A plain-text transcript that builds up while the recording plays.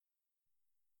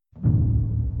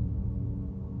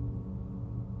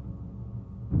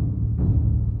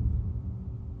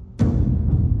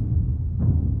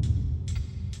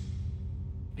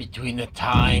between the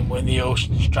time when the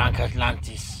oceans drank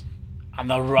Atlantis and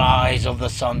the rise of the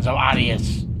sons of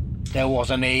Arius, there was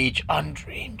an age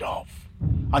undreamed of.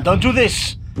 And unto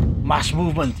this mass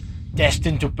movement,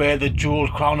 destined to bear the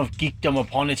jeweled crown of geekdom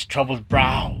upon its troubled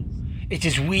brow, it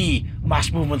is we,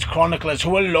 mass movement's chroniclers,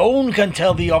 who alone can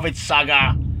tell thee of its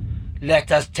saga.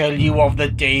 Let us tell you of the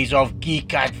days of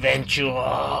geek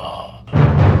adventure.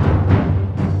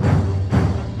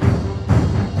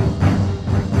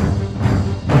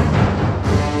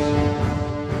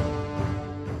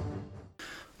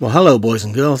 Well, hello, boys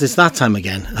and girls. It's that time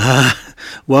again.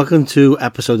 Welcome to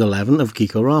episode 11 of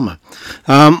Geekorama.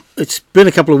 It's been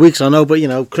a couple of weeks, I know, but,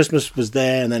 Christmas was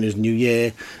there and then it was New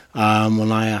Year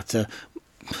when I had to...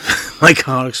 my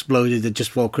car exploded just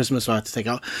before Christmas, so I had to take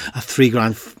out a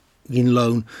 $3,000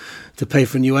 loan to pay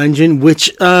for a new engine,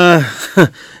 which kind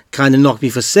of knocked me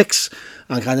for six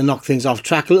and kind of knocked things off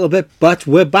track a little bit. But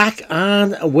we're back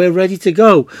and we're ready to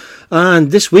go.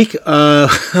 And this week,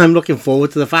 I'm looking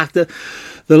forward to the fact that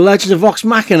The Legend of Vox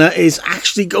Machina is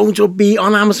actually going to be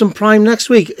on Amazon Prime next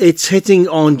week. It's hitting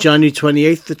on January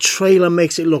 28th. The trailer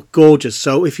makes it look gorgeous.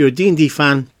 So if you're a D&D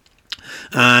fan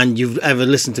and you've ever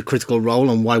listened to Critical Role,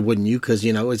 and why wouldn't you? Because,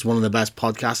 it's one of the best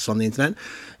podcasts on the internet.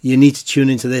 You need to tune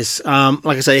into this.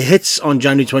 Like I say, it hits on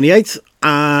January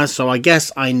 28th. So I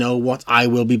guess I know what I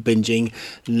will be binging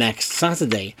next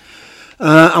Saturday.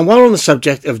 And while we're on the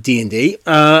subject of D&D,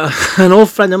 an old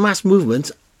friend of Mass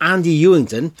Movement, Andy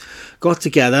Ewington, got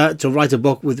together to write a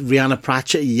book with Rhianna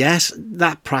Pratchett. Yes,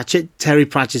 that Pratchett, Terry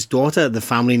Pratchett's daughter, the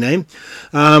family name.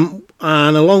 And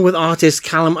along with artist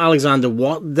Callum Alexander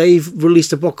Watt, they've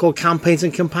released a book called Campaigns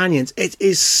and Companions. It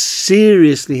is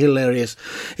seriously hilarious.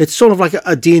 It's sort of like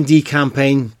a D&D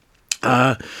campaign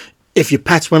if your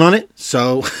pets went on it.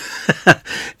 So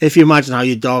if you imagine how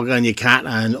your dog and your cat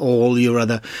and all your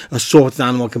other assorted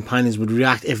animal companions would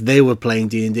react if they were playing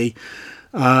D&D,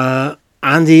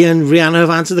 Andy and Rhianna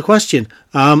have answered the question.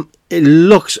 It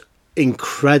looks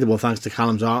incredible thanks to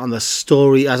Callum's art, and the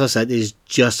story, as I said, is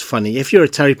just funny. If you're a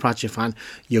Terry Pratchett fan,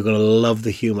 you're going to love the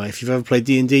humour. If you've ever played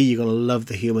D&D, you're going to love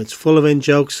the humour. It's full of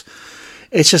in-jokes.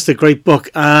 It's just a great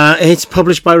book. It's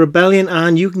published by Rebellion,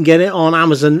 and you can get it on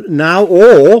Amazon now,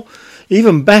 or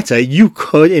even better, you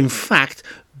could, in fact,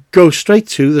 go straight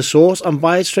to the source and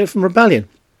buy it straight from Rebellion.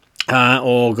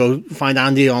 Or go find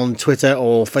Andy on Twitter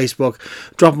or Facebook,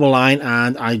 drop him a line,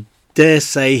 and I dare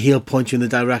say he'll point you in the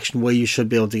direction where you should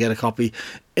be able to get a copy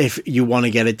if you want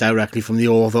to get it directly from the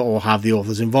author or have the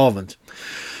author's involvement.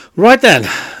 Right then,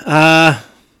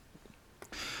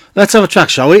 let's have a track,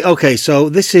 shall we? Okay, so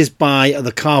this is by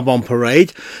the Carbon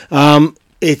Parade.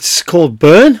 It's called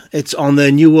Burn. It's on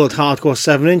their New World Hardcore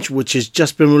 7-inch, which has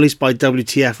just been released by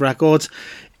WTF Records.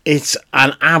 It's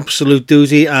an absolute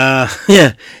doozy.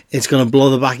 It's going to blow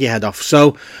the back of your head off.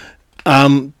 So,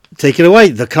 take it away,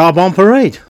 the Carbon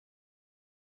Parade.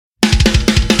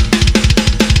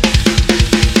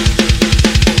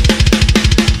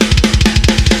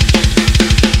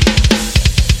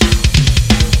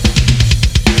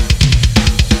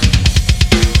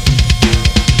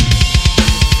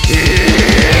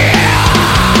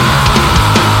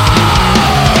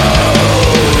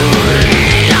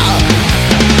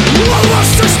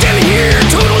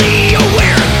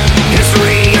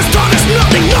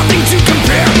 Nothing to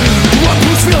compare. What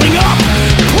was filling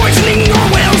up?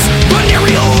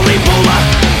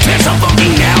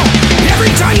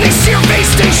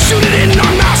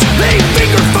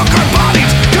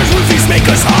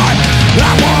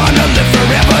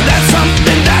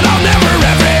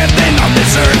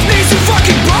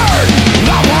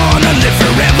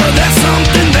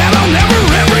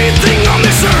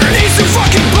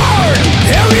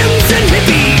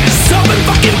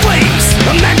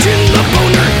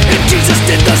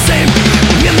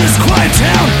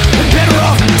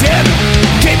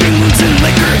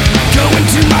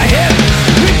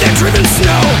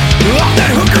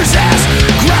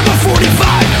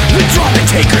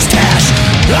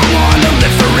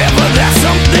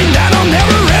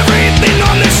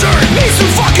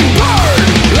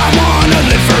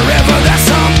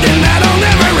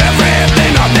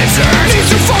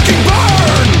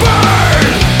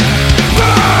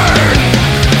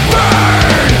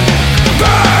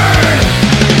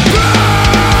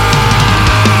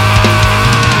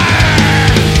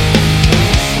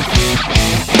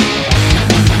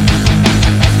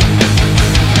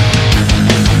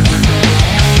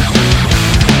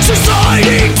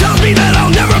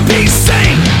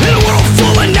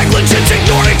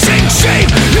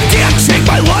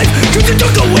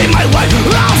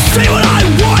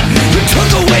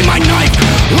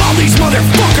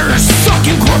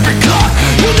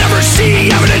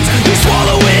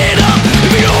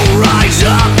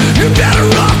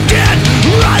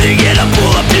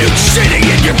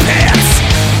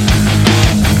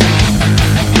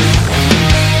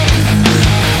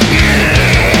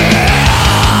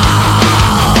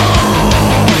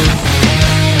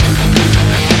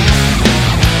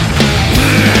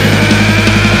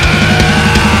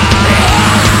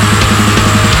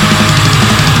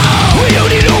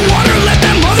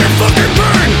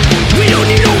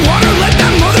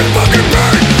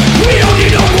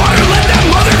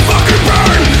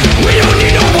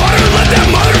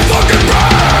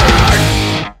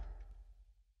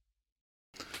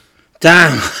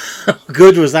 Damn, how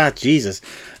good was that? Jesus.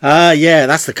 Yeah,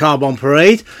 that's the Carbon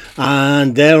Parade,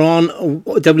 and they're on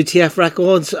WTF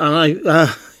Records. And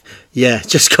yeah,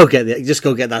 just go get that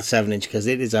 7-inch because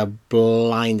it is a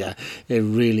blinder. It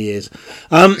really is.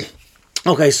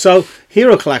 Okay, so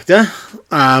Hero Collector,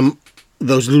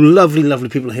 those lovely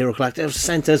people at Hero Collector have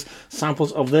sent us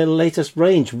samples of their latest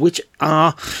range, which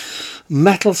are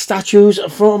metal statues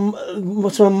from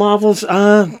some of Marvel's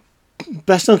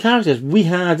best known characters. We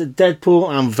had Deadpool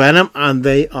and Venom, and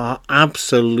they are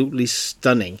absolutely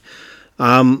stunning.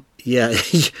 Yeah,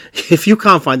 if you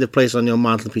can't find a place on your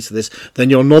mantelpiece of this,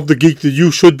 then you're not the geek that you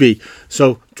should be.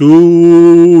 So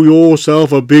do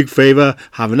yourself a big favour,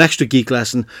 have an extra geek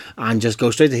lesson, and just go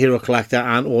straight to Hero Collector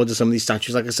and order some of these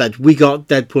statues. Like I said, we got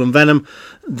Deadpool and Venom.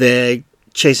 They're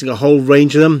chasing a whole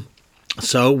range of them.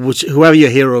 So whoever your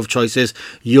hero of choice is,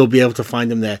 you'll be able to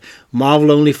find them there. Marvel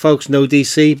only, folks, no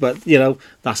DC, but you know,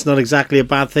 that's not exactly a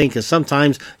bad thing, because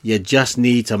sometimes you just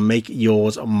need to make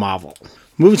yours Marvel.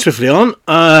 Moving swiftly on,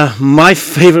 my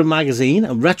favourite magazine,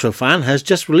 Retro Fan, has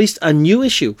just released a new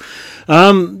issue.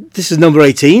 This is number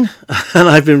 18, and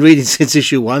I've been reading since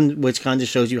issue 1, which kind of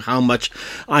shows you how much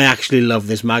I actually love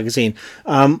this magazine.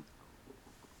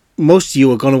 Most of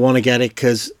you are going to want to get it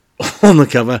because on the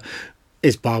cover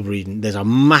is Barbara Eden. There's a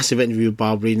massive interview with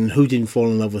Barbara Eden. Who didn't fall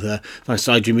in love with her?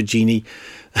 I Dream of Jeannie,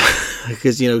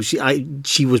 because you know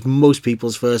she was most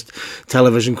people's first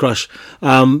television crush.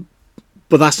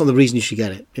 But that's not the reason you should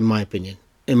get it, in my opinion.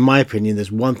 In my opinion,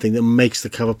 there's one thing that makes the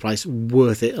cover price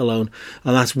worth it alone,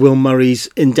 and that's Will Murray's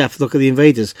in-depth look at the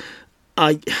Invaders.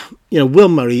 Will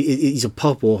Murray, he's a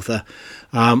pulp author,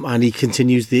 and he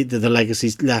continues the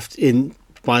legacies left in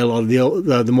by a lot of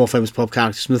the more famous pulp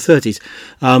characters from the 30s.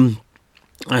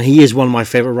 And he is one of my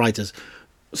favourite writers.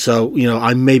 So, you know,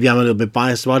 I'm a little bit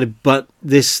biased about it, but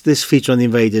this feature on the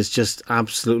Invaders just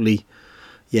absolutely,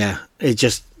 yeah, it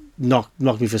just knocked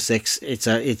me for 6. It's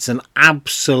an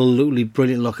absolutely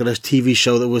brilliant look at a TV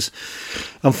show that was,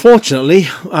 unfortunately,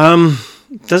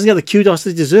 doesn't get the kudos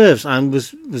it deserves and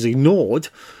was ignored,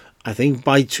 I think,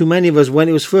 by too many of us when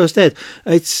it was first aired.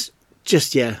 It's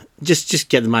just, yeah, just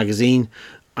get the magazine,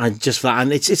 and just for that,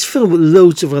 and it's filled with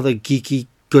loads of other geeky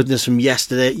goodness from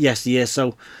yesteryear.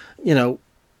 So, you know,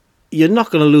 you're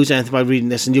not going to lose anything by reading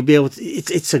this, and you'll be able to.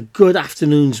 It's a good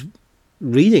afternoon's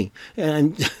reading,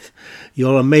 and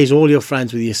you'll amaze all your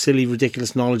friends with your silly,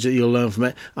 ridiculous knowledge that you'll learn from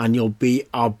it, and you'll be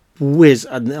a whiz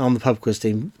on the pub quiz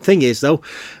team. Thing is, though,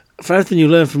 for everything you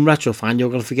learn from Retro Fan, you're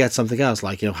going to forget something else,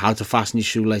 like, you know, how to fasten your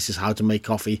shoelaces, how to make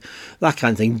coffee, that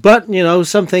kind of thing. But, you know,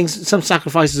 some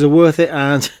sacrifices are worth it,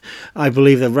 and I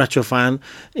believe that Retro Fan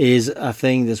is a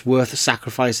thing that's worth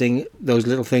sacrificing those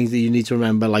little things that you need to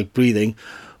remember, like breathing,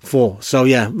 for. So,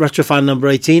 yeah, Retro Fan number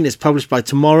 18 is published by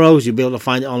Tomorrow's. You'll be able to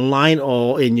find it online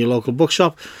or in your local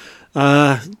bookshop.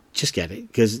 Just get it,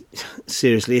 because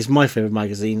seriously, it's my favourite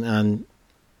magazine, and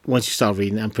once you start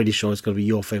reading it, I'm pretty sure it's going to be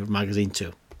your favourite magazine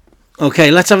too.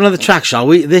 Okay, let's have another track, shall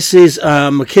we? This is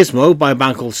Machismo by a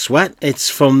band called Sweat.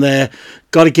 It's from their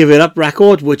Gotta Give It Up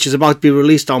record, which is about to be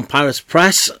released on Pirates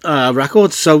Press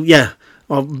Records. So, yeah,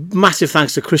 massive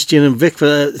thanks to Christian and Vic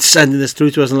for sending this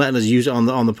through to us and letting us use it on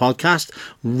the podcast.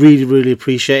 Really, really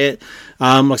appreciate it.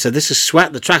 Like I said, this is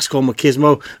Sweat. The track's called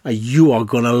Machismo. You are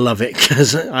going to love it,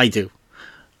 because I do.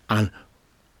 And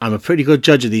I'm a pretty good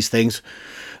judge of these things.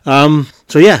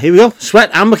 So, yeah, here we go. Sweat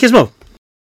and Machismo.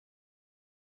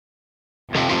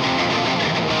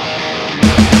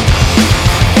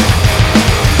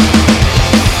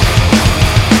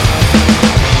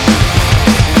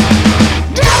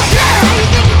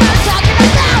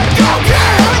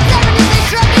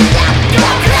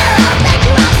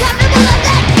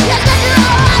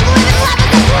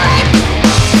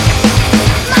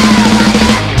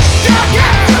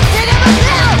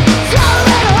 Swallow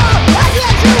it whole,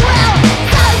 against your will.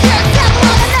 Close yourself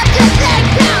long enough to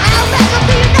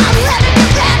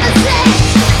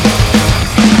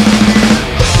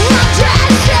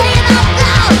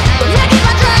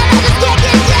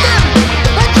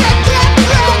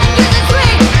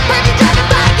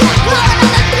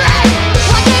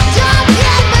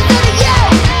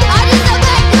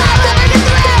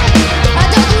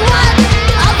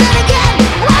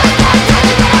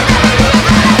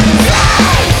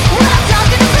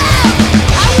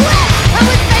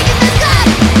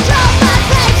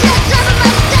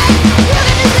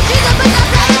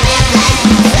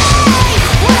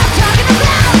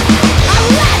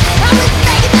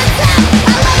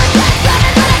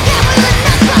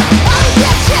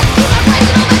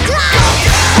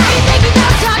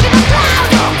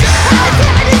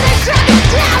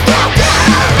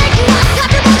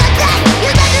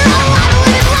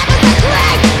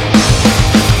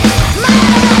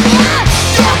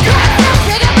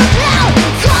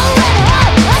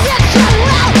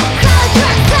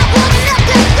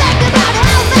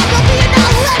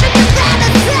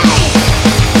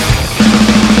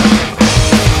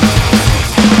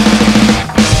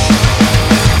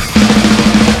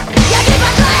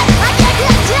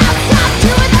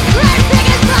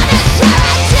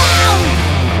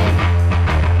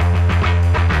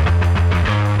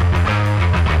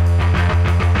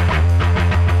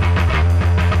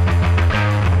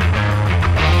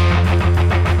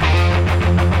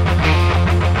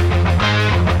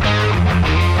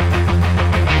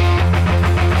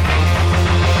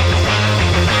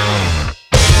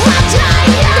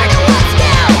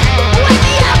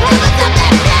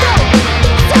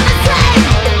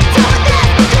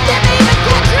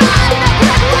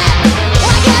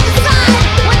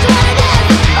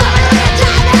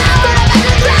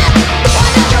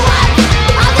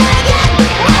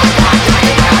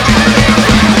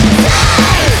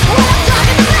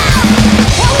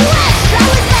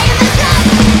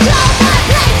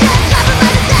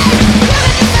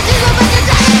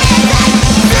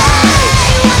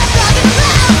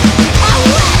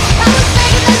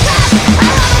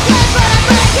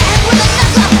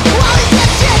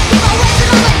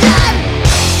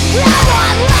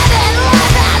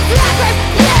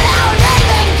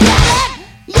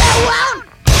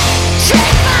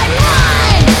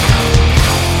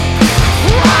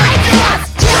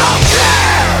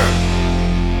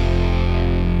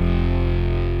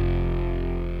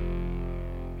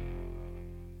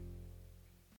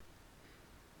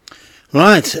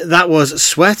Right, that was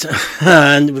Sweat,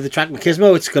 and with the track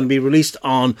Machismo, it's going to be released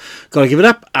on Gotta Give It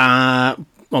Up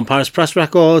on Paris Press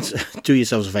Records. Do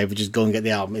yourselves a favour, just go and get the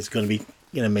album. It's going to be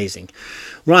amazing.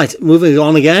 Right, moving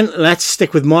on again, let's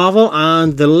stick with Marvel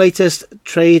and the latest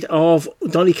trade of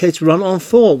Donny Cates' run on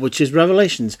Thor, which is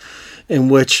Revelations, in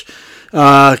which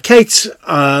Cates,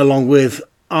 along with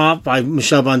art by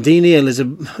Michelle Bandini,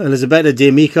 Elisabetta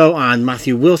D'Amico and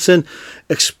Matthew Wilson,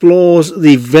 explores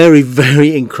the very,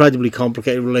 very incredibly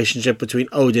complicated relationship between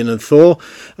Odin and Thor,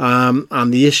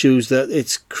 and the issues that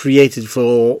it's created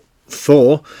for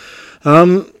Thor,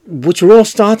 which were all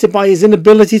started by his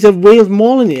inability to wield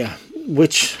Mjolnir.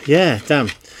 Which, yeah,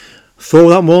 damn. Thor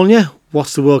without Mjolnir,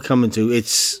 what's the world coming to?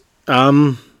 It's,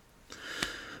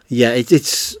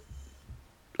 it's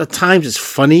at times it's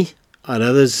funny, at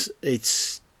others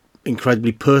it's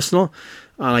incredibly personal,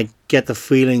 and I get the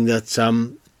feeling that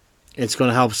it's going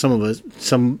to help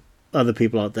some other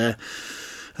people out there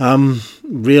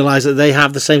realise that they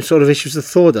have the same sort of issues that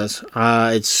Thor does.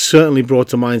 It's certainly brought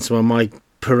to mind some of my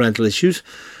parental issues,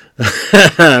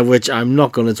 which I'm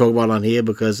not going to talk about on here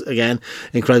because, again,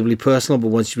 incredibly personal, but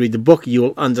once you read the book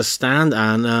you'll understand.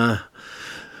 And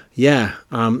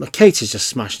Cates is just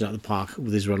smashing it out of the park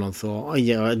with his run on Thor.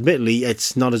 Admittedly,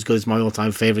 it's not as good as my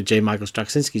all-time favourite J. Michael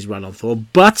Straczynski's run on Thor,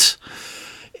 but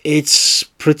it's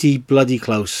pretty bloody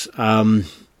close. For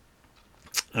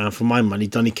my money,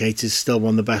 Donny Cates is still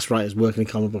one of the best writers working in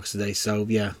comic books today. So,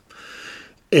 yeah,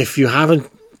 if you haven't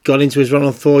got into his run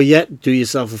on Thor yet, do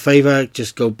yourself a favour,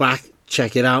 just go back,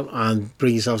 check it out, and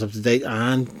bring yourselves up to date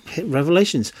and hit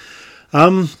Revelations.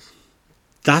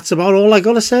 That's about all I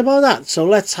got to say about that. So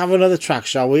let's have another track,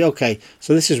 shall we? Okay,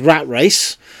 so this is Rat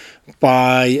Race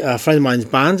by a friend of mine's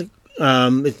band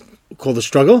called The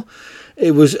Struggle.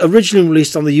 It was originally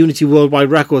released on the Unity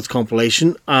Worldwide Records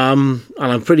compilation, and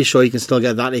I'm pretty sure you can still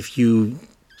get that if you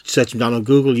search them down on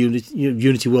Google,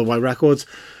 Unity Worldwide Records.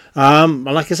 And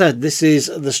like I said, this is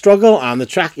The Struggle, and the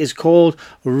track is called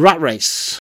Rat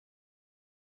Race.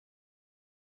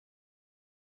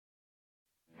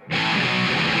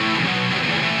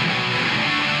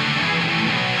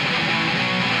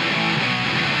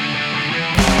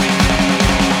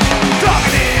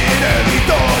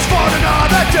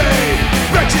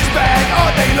 Breaks his back all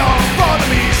day long for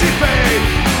the easy pay.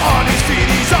 On his feet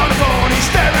he's on the phone, he's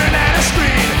staring at a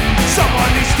screen. Someone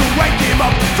needs to wake him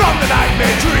up from the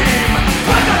nightmare dream.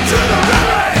 Welcome to the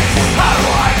rat race. How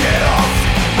do I get off?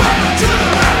 Welcome to the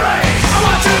rat race. I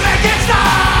want to make it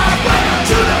stop. Welcome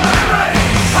to the rat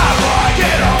race. How do I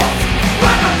get off?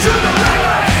 Welcome to the rat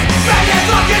race. Make it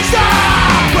fucking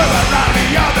stop. Well, around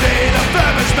the other day the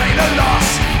vermin's made a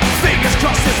loss. Fingers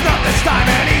crossed it's not this time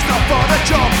and he's not for the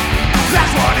job.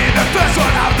 Last one in, the first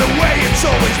one out, the way it's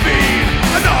always been.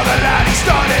 Another lad, he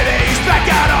started it, he's back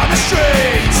out on the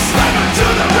streets. Welcome to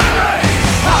the rat race.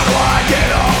 How do I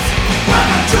get off?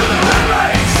 Welcome to the rat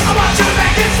race. I want to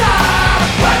make it stop.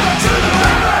 Welcome to the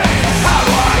rat race. How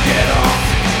do I get off?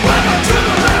 Welcome to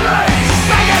the rat race.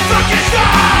 Make it fucking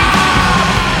stop.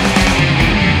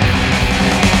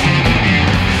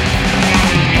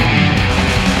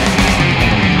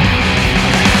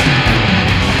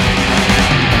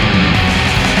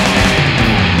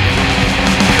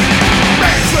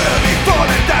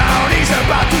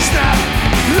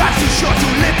 Life's too short to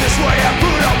live this way. I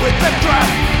put up with the crap.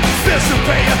 Bills to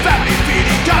pay, a family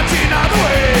feeding, God's in other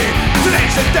way.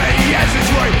 Today's the day he has his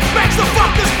way. Makes the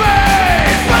fuckers pay.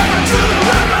 Welcome to the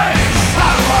rat race.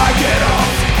 How do I get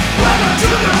off? Welcome to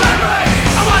the rat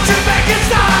race. I want to make it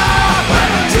stop.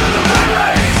 Welcome to the rat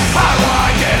race. How do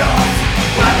I get off?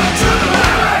 Welcome to the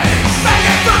rat race. Make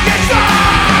it fucking stop.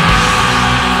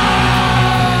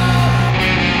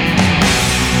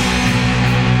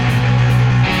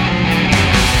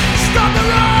 Stop the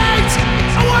lights!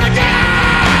 I wanna get out!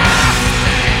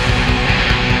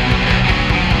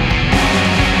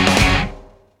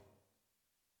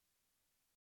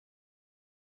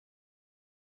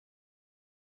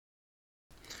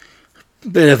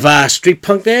 Bit of street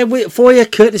punk there for you,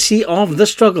 courtesy of The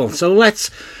Struggle. So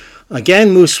let's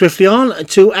again move swiftly on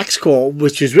to X-Corps,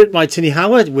 which is written by Tini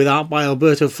Howard with art by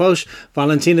Alberto Foch,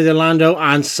 Valentina Delando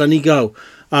and Sonny Go.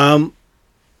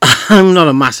 I'm not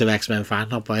a massive X-Men fan,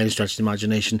 not by any stretch of the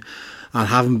imagination. I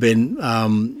haven't been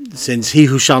since He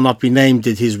Who Shall Not Be Named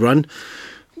did his run.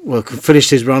 Well, finished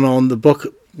his run on the book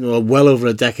well over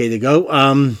a decade ago.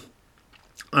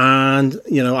 And,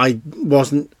 I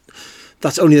wasn't...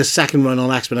 That's only the second run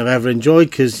on X-Men I've ever enjoyed,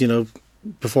 because,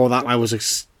 before that I was a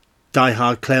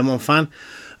die-hard Claremont fan.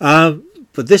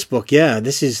 But this book,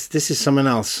 this is something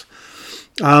else.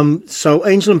 So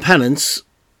Angel and Penance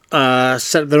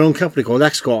set up their own company called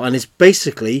X-Corps, and it's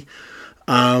basically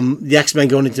the X-Men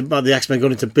going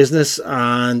into business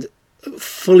and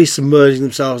fully submerging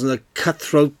themselves in the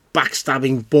cutthroat,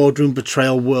 backstabbing, boardroom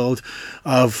betrayal world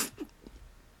of,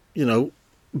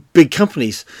 big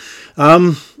companies.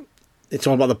 It's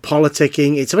all about the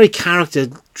politicking. It's a very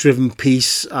character-driven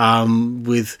piece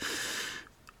with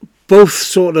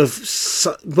both of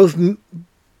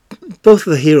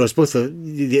the heroes, both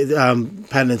the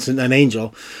Penance and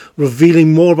Angel,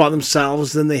 revealing more about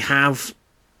themselves than they have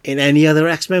in any other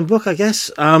X-Men book, I guess.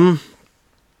 And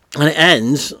it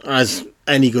ends, as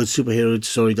any good superhero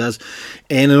story does,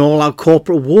 in an all-out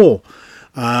corporate war.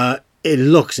 It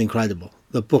looks incredible.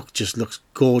 The book just looks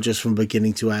gorgeous from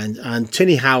beginning to end. And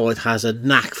Tini Howard has a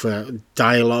knack for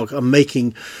dialogue and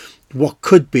making what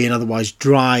could be an otherwise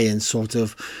dry and sort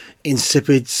of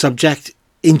insipid subject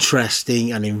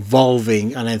interesting and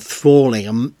involving and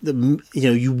enthralling.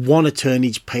 You want to turn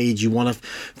each page. You want to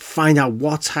find out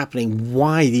what's happening,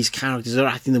 why these characters are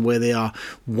acting the way they are,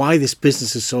 why this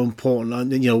business is so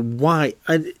important, and why.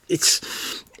 And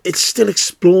it still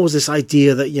explores this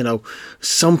idea that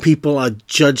some people are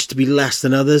judged to be less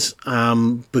than others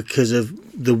because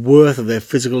of the worth of their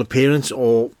physical appearance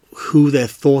or who they're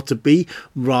thought to be,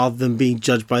 rather than being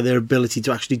judged by their ability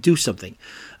to actually do something.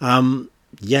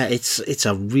 It's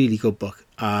a really good book.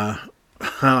 I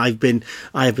have been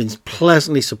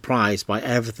pleasantly surprised by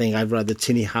everything I've read that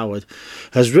Tini Howard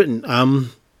has written.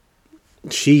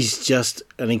 She's just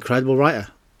an incredible writer.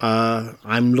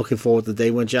 I'm looking forward to the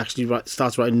day when she actually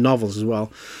starts writing novels as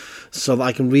well, so that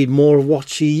I can read more of what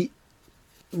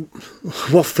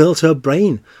fills her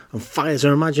brain and fires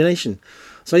her imagination.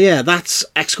 So yeah, that's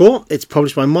X-Corp. It's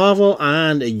published by Marvel,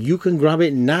 and you can grab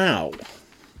it now.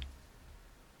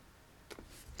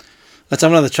 Let's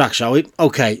have another track, shall we?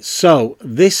 Okay, so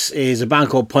this is a band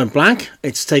called Point Blank.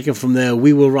 It's taken from their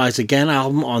We Will Rise Again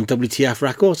album on WTF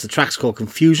Records. The track's called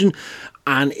Confusion,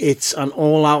 and it's an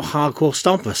all-out hardcore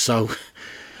stomper. So,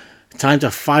 time to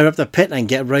fire up the pit and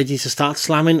get ready to start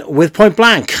slamming with Point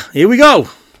Blank. Here we go!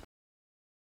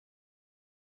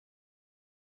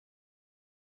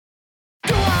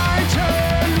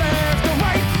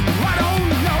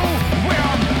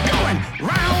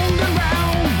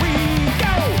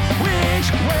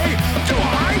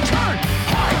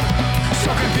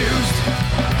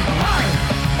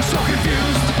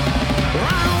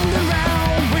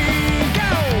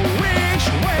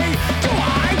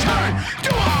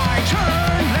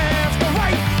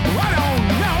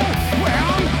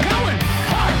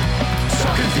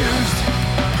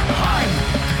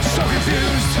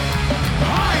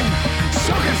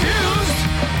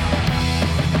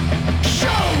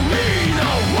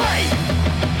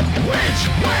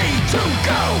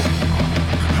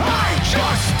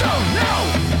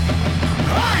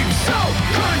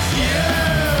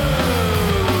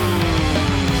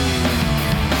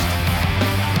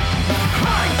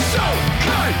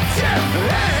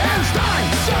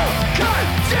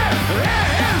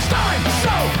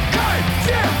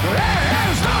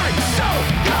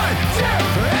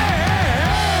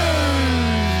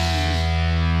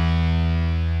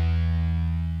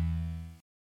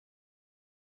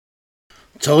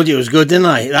 Told you it was good, didn't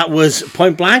I? That was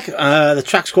Point Blank. The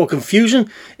track's called Confusion.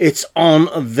 It's on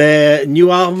their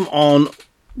new album on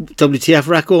WTF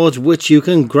Records, which you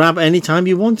can grab anytime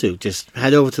you want to. Just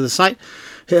head over to the site,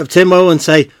 hit up Timo and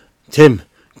say, Tim,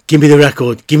 give me the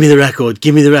record, give me the record,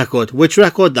 give me the record. Which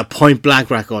record? The Point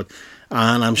Blank record.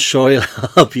 And I'm sure he'll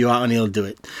help you out and he'll do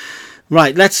it.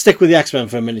 Right, let's stick with the X-Men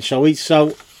for a minute, shall we?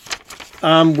 So,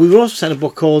 we also sent a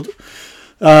book called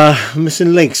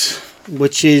Missing Links,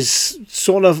 which is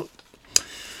sort of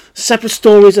separate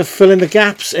stories of filling the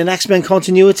gaps in X-Men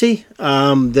continuity.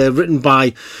 They're written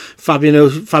by Fabian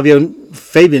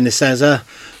Nicieza,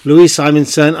 Louise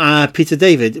Simonson, Peter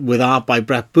David, with art by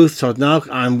Brett Booth, Todd Nauck,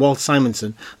 and Walt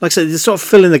Simonson. Like I said, they're sort of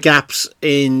filling the gaps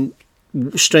in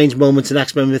strange moments in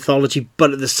X-Men mythology,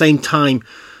 but at the same time,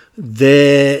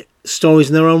 they're stories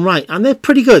in their own right, and they're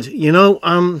pretty good.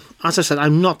 As I said,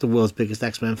 I'm not the world's biggest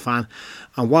X-Men fan,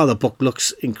 and while the book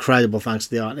looks incredible thanks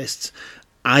to the artists,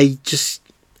 it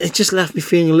just left me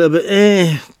feeling a little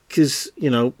bit because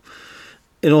in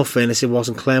all fairness, it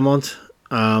wasn't Claremont,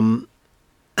 and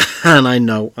I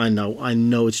know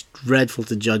it's dreadful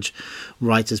to judge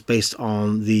writers based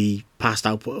on the past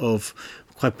output of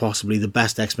quite possibly the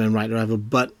best X-Men writer ever,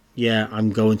 but yeah,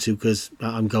 I'm going to, because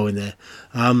I'm going there.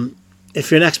 If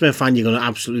you're an X-Men fan, you're going to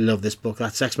absolutely love this book.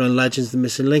 That's X-Men Legends, The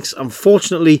Missing Links.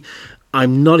 Unfortunately,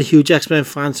 I'm not a huge X-Men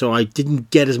fan, so I didn't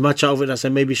get as much out of it as I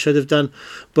maybe should have done.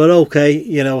 But okay,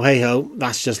 hey-ho,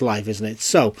 that's just life, isn't it?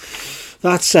 So,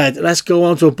 that said, let's go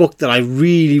on to a book that I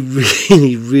really,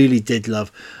 really, really did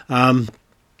love.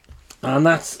 And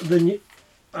that's the new.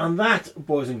 And that,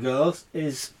 boys and girls,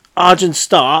 is Argent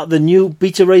Star, the new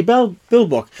Beta Ray Bill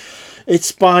book.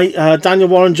 It's by Daniel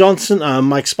Warren Johnson and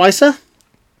Mike Spicer.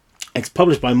 It's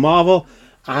published by Marvel,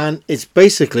 and it's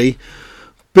basically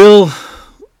Bill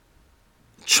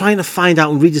trying to find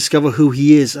out and rediscover who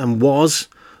he is and was,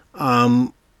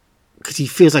 because he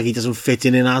feels like he doesn't fit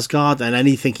in Asgard, and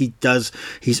anything he does,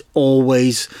 he's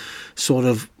always sort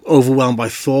of overwhelmed by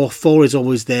Thor. Thor is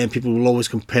always there, and people will always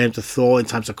compare him to Thor. In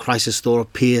times of crisis, Thor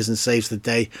appears and saves the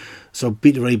day. So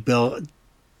Beta Ray Bill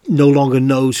no longer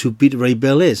knows who Beta Ray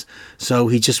Bill is, so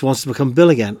he just wants to become Bill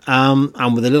again.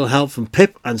 And with a little help from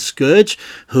Pip and Scourge,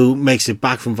 who makes it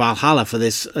back from Valhalla for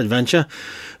this adventure,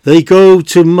 they go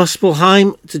to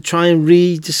Muspelheim to try and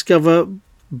rediscover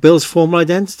Bill's former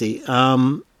identity.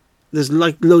 There's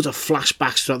like loads of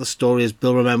flashbacks throughout the story as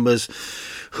Bill remembers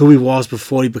who he was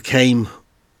before he became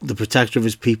the protector of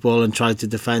his people and tried to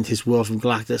defend his world from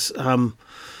Galactus.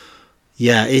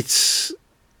 Yeah, it's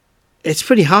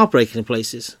pretty heartbreaking in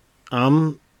places.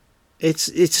 It's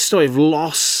a story of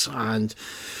loss and,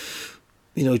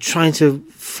 you know, trying to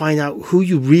find out who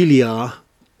you really are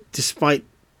despite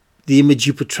the image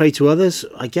you portray to others,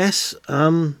 I guess.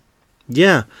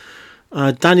 Yeah.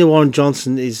 Daniel Warren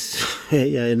Johnson is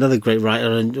another great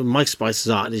writer, and Mike Spicer's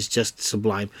art is just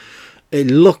sublime.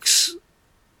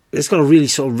 It's got a really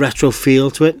sort of retro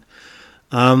feel to it.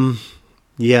 I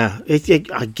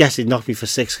guess it knocked me for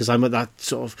 6 because I'm at that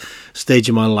sort of stage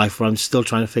in my life where I'm still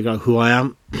trying to figure out who I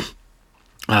am.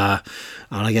 And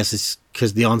I guess it's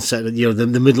because the onset, you know,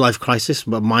 the midlife crisis,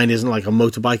 but mine isn't like a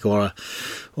motorbike or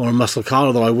a muscle car,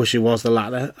 although I wish it was the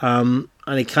latter. And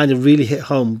it kind of really hit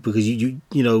home because you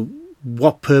know,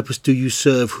 what purpose do you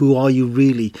serve? Who are you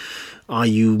really? Are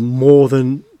you more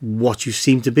than what you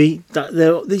seem to be?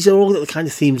 These are all the kind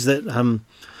of themes that,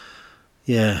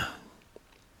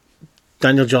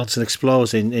 Daniel Johnson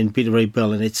explores in Beta Ray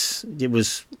Bill, and it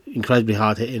was incredibly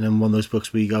hard hitting, and one of those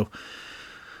books where you go,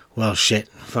 well, shit,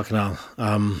 fucking hell,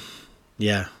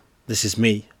 this is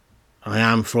me. I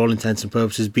am, for all intents and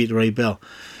purposes, Beta Ray Bill,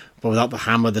 but without the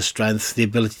hammer, the strength, the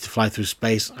ability to fly through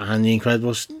space, and the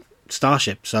incredible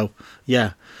starship. So,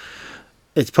 yeah,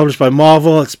 it's published by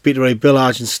Marvel. It's Beta Ray Bill,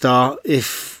 Argent Star.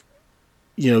 If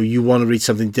you know you want to read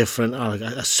something different, like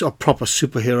a proper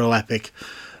superhero epic,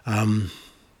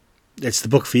 it's the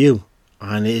book for you,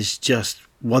 and it is just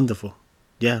wonderful.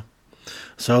 Yeah.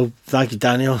 So thank you,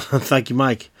 Daniel, and thank you,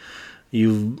 Mike.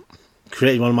 You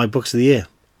created one of my books of the year.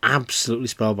 Absolutely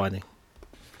spellbinding.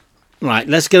 Right,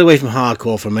 let's get away from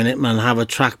hardcore for a minute and have a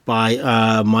track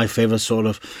by my favourite sort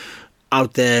of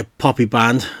out there poppy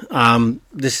band.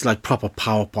 This is like proper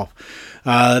power pop.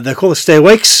 They're called the Stay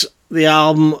Awakes. The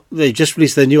album, they just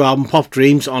released their new album, Pop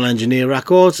Dreams, on Engineer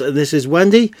Records. This is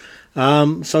Wendy.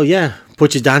 So yeah,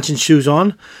 put your dancing shoes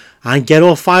on and get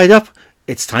all fired up.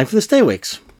 It's time for the Stay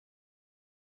Awakes.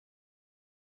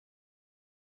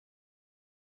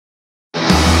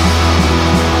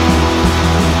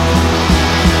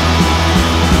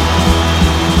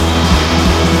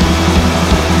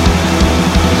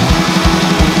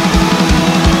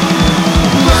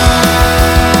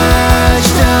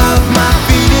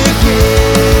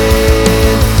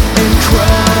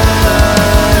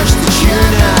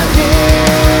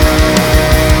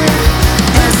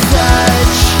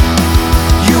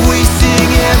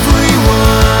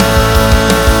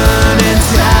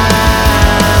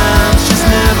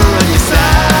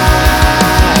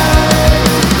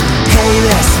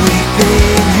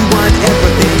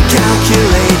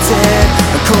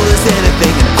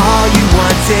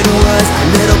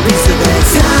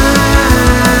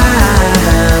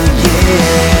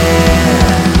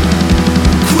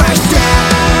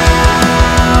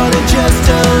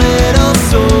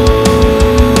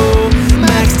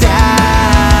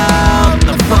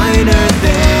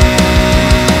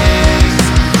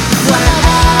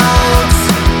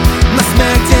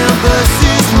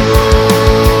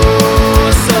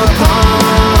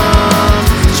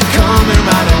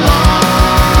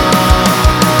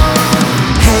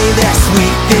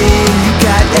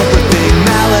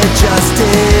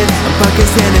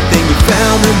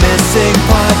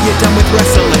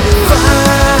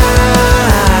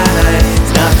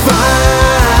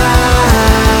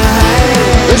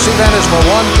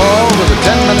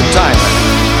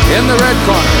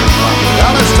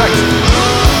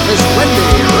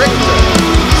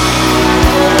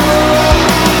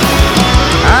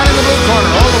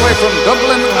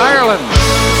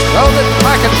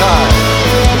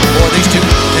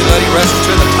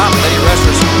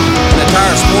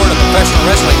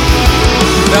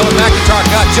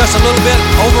 Just a little bit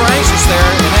over anxious there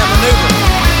in that maneuver,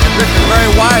 and Richter very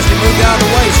wisely moved out of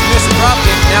the way. She missed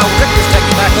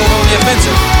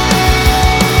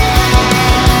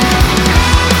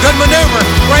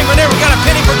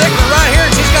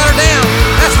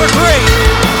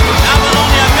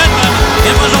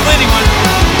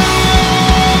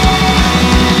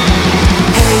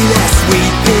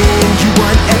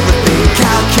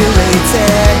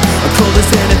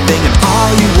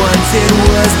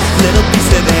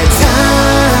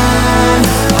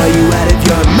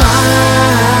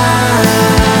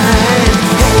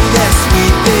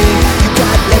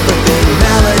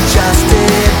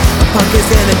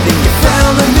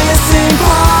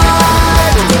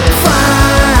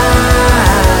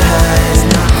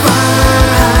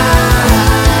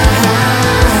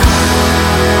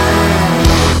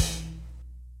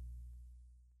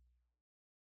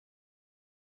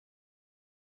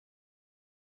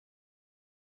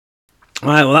All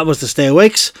right, well, that was the Stay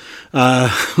Awakes.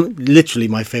 Literally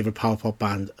my favourite power pop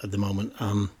band at the moment.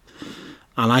 And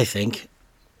I think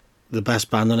the best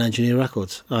band on Engineer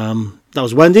Records. That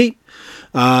was Wendy.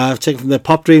 I've taken from their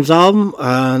Pop Dreams album.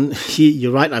 And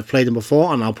you're right, I've played them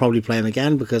before, and I'll probably play them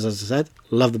again because, as I said,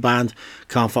 love the band.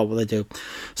 Can't fault what they do.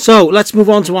 So let's move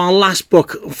on to our last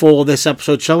book for this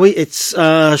episode, shall we? It's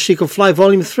She Could Fly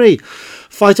Volume 3,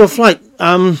 Fight or Flight.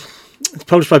 It's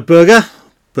published by Berger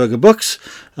Books.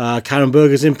 Karen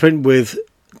Berger's imprint with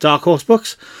Dark Horse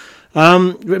Books.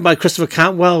 Written by Christopher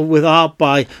Cantwell with art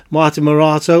by Martin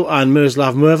Morato and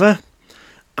Miroslav Merva.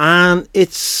 And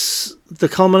it's the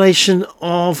culmination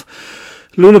of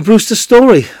Luna Brewster's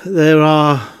story. There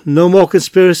are no more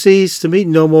conspiracies to meet,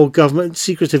 no more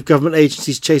secretive government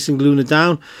agencies chasing Luna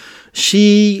down.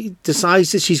 She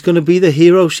decides that she's going to be the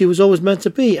hero she was always meant to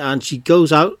be, and she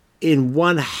goes out in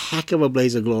one heck of a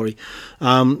blaze of glory.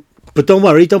 But don't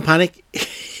worry, don't panic.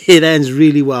 It ends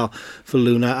really well for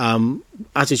Luna,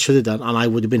 as it should have done, and I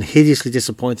would have been hideously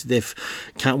disappointed if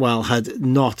Cantwell had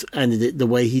not ended it the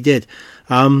way he did.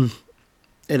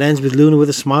 It ends with Luna with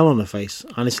a smile on her face,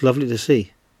 and it's lovely to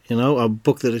see. You know, a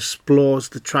book that explores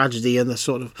the tragedy and the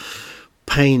sort of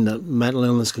pain that mental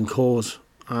illness can cause,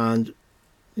 and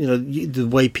you know, the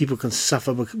way people can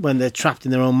suffer when they're trapped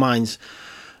in their own minds,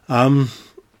 and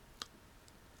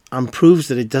proves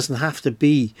that it doesn't have to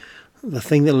be the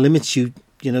thing that limits you.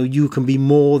 You know, you can be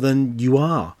more than you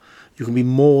are. You can be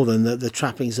more than the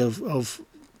trappings of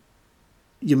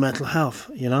your mental health,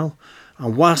 you know.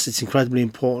 And whilst it's incredibly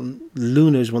important,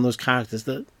 Luna is one of those characters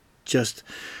that just,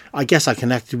 I guess I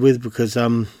connected with because,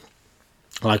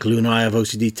 like Luna, I have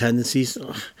OCD tendencies.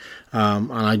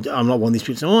 And I'm not one of these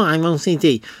people saying, oh, I'm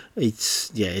OCD.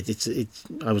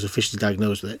 I was officially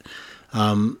diagnosed with it.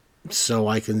 So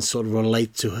I can sort of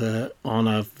relate to her on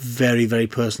a very, very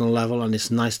personal level, and it's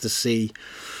nice to see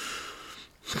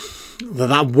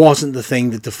that wasn't the thing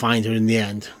that defined her in the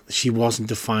end. She wasn't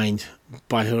defined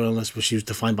by her illness, but she was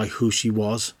defined by who she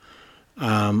was.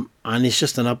 And it's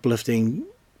just an uplifting,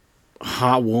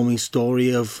 heartwarming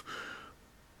story of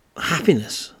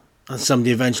happiness, and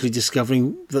somebody eventually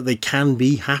discovering that they can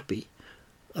be happy,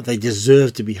 that they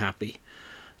deserve to be happy.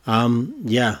 And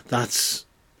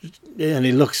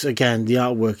it looks, again, the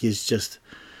artwork is just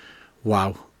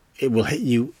wow. It will hit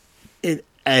you in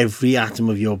every atom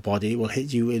of your body. It will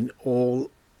hit you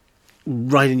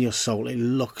right in your soul. It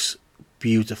looks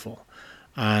beautiful.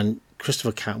 And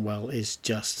Christopher Cantwell is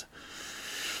just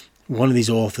one of these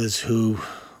authors who,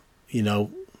 you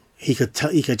know, he could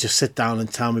just sit down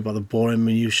and tell me about the boring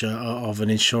minutiae of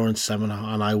an insurance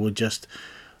seminar, and I would just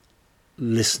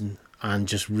listen and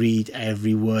just read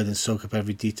every word and soak up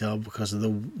every detail because of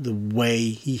the way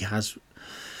he has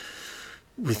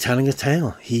with telling a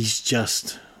tale. He's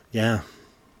just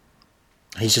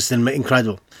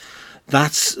incredible.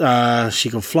 That's She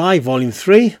Could Fly, Volume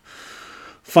 3,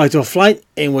 Fight or Flight,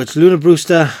 in which Luna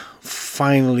Brewster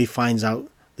finally finds out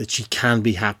that she can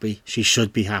be happy, she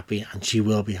should be happy, and she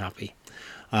will be happy.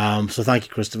 So thank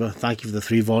you, Christopher. Thank you for the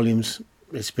 3 volumes.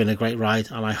 It's been a great ride,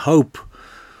 and I hope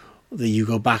that you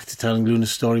go back to telling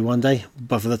Luna's story one day.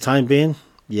 But for the time being,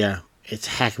 it's a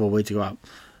heck of a way to go out.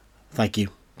 Thank you.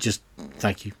 Just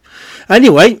thank you.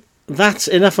 Anyway, that's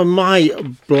enough of my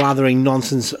blathering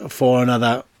nonsense for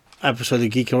another episode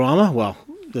of Geekorama. Well,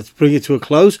 let's bring it to a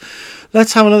close.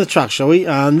 Let's have another track, shall we?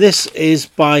 And this is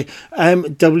by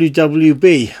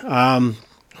MWWB,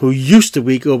 who used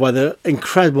to go by the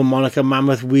incredible moniker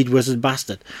Mammoth Weed Wizard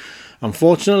Bastard.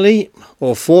 Unfortunately,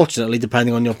 or fortunately,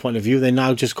 depending on your point of view, they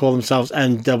now just call themselves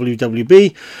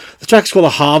MWWB. The track's called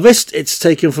The Harvest. It's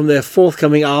taken from their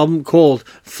forthcoming album called,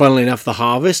 funnily enough, The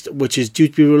Harvest, which is due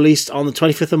to be released on the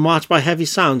 25th of March by Heavy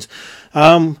Sounds.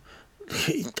 I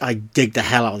dig the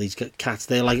hell out of these cats.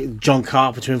 They're like John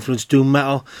Carpenter influenced doom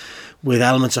metal with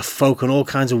elements of folk and all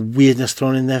kinds of weirdness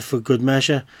thrown in there for good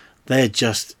measure. They're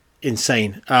just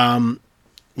insane.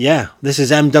 This is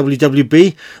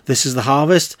MWWB. This is The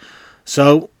Harvest.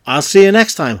 So I'll see you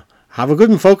next time. Have a good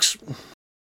one, folks.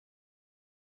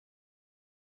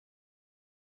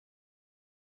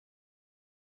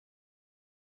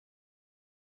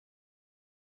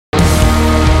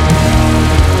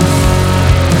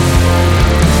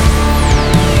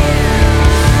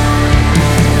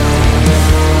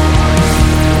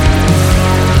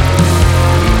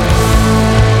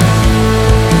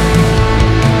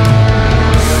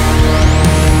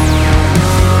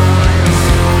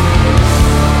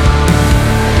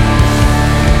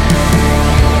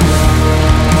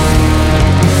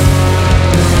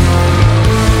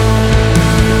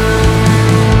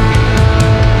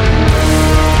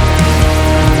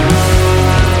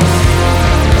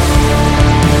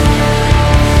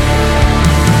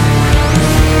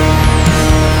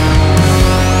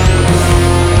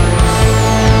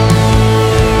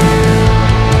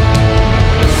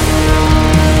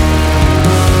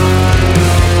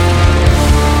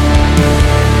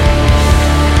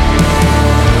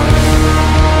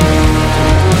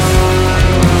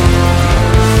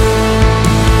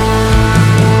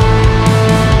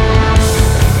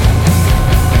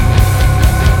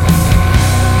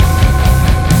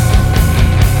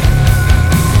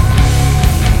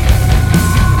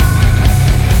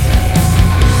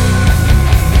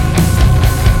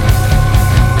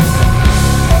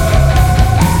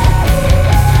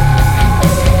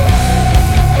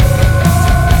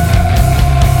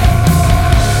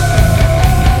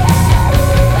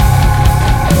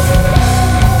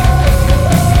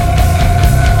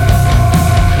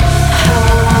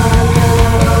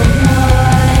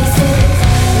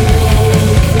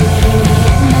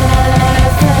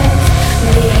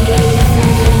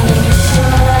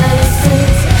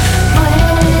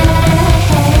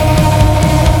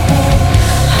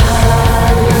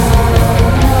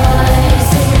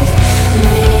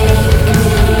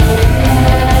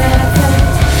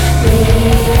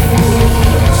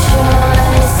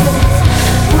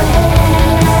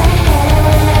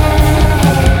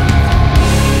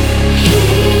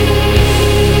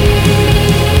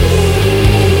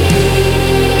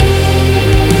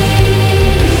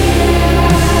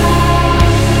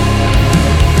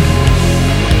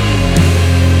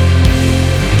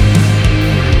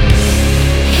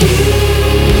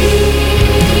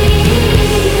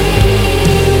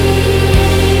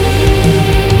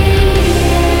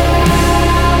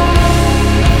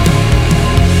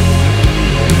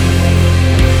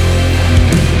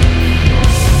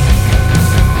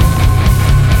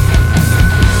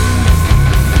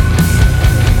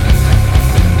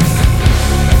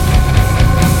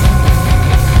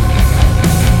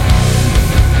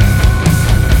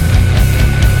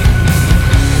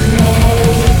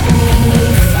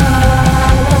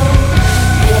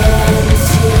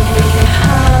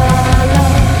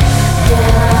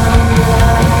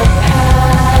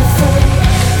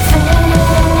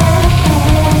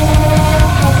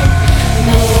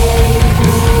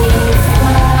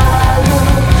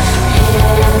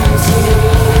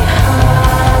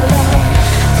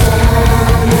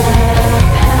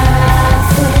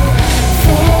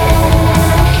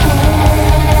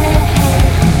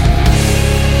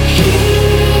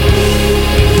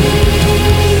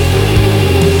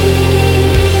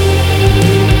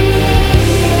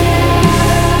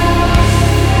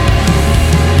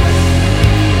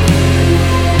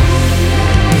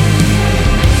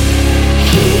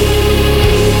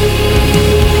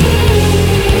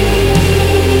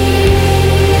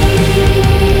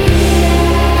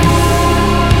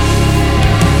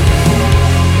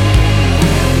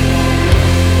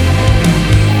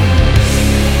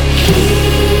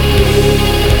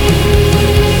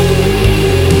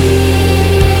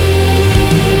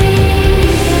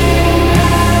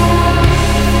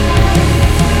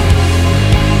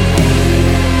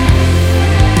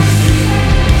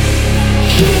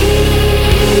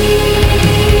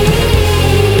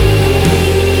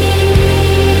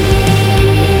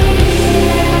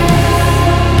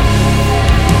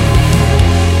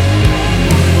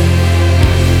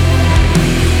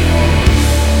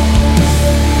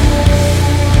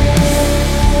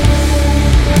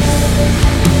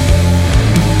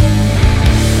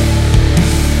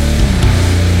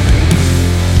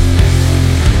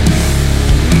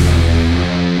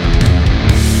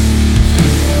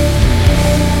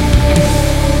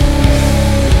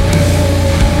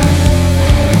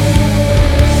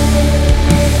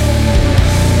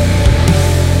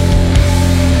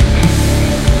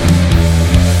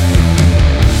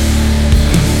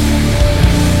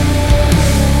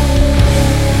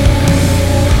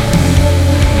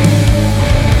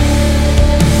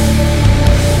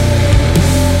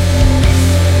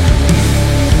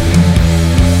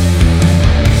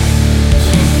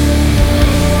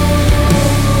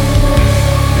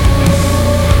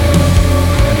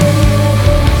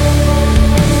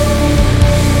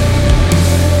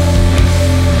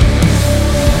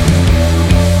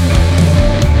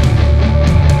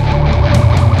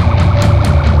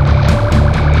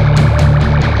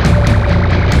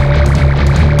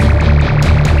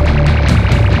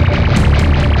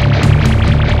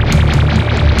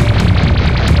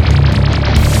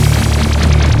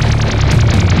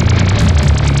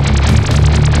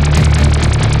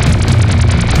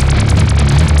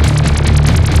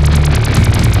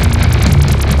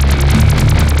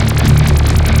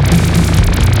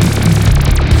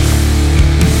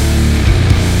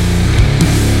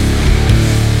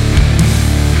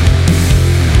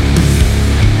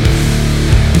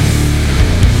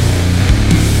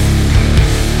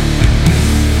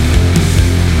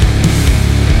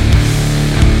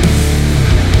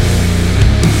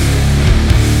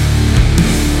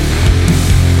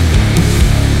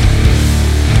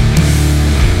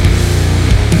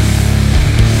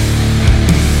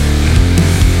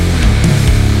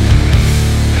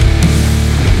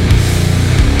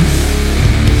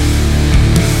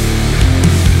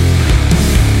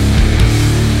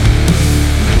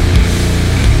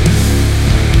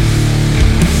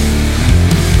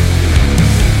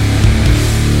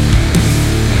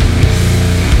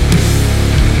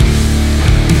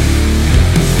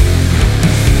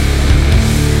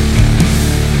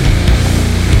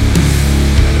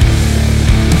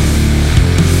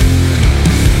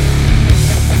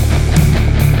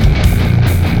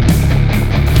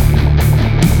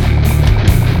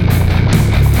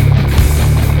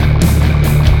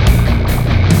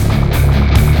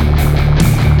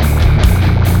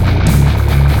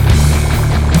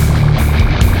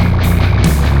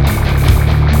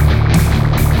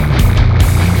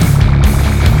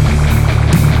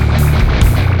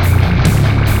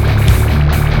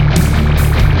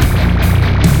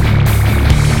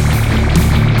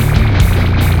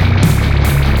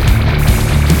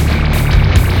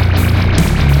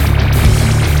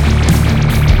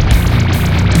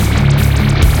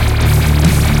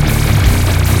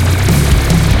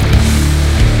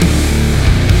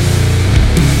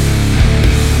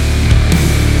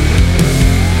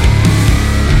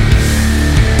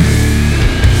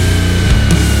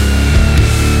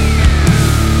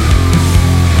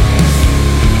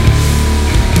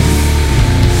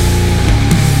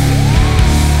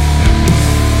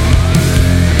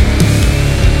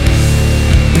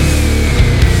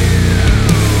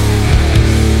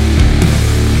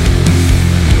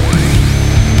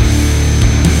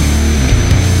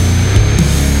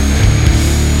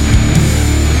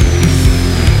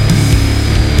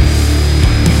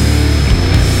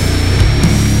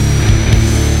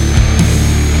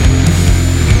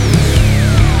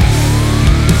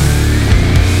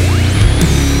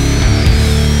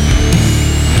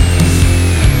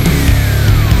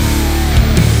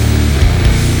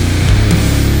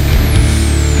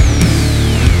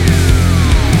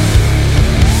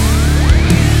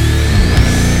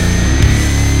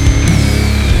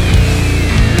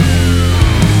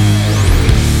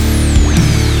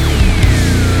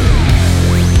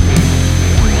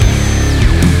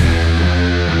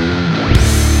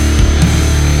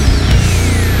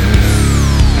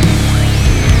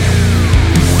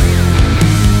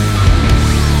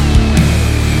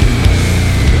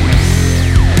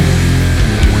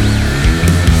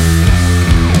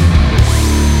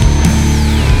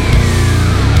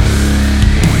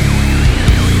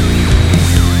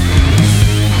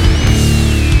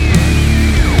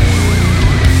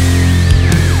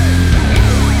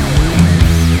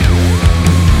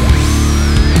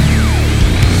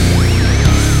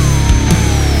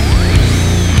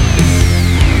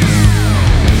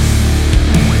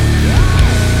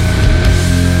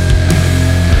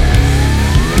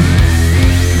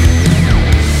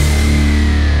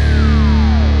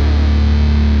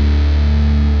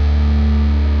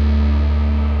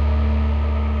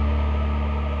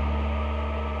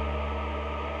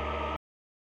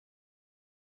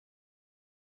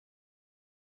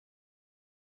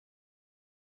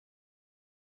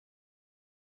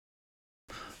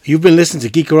 You've been listening to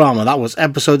Geekorama. That was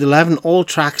episode 11. All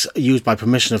tracks used by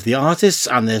permission of the artists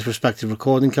and their respective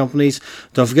recording companies.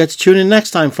 Don't forget to tune in next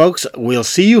time, folks. We'll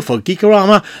see you for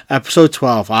Geekorama episode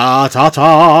 12.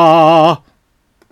 Ta-ta!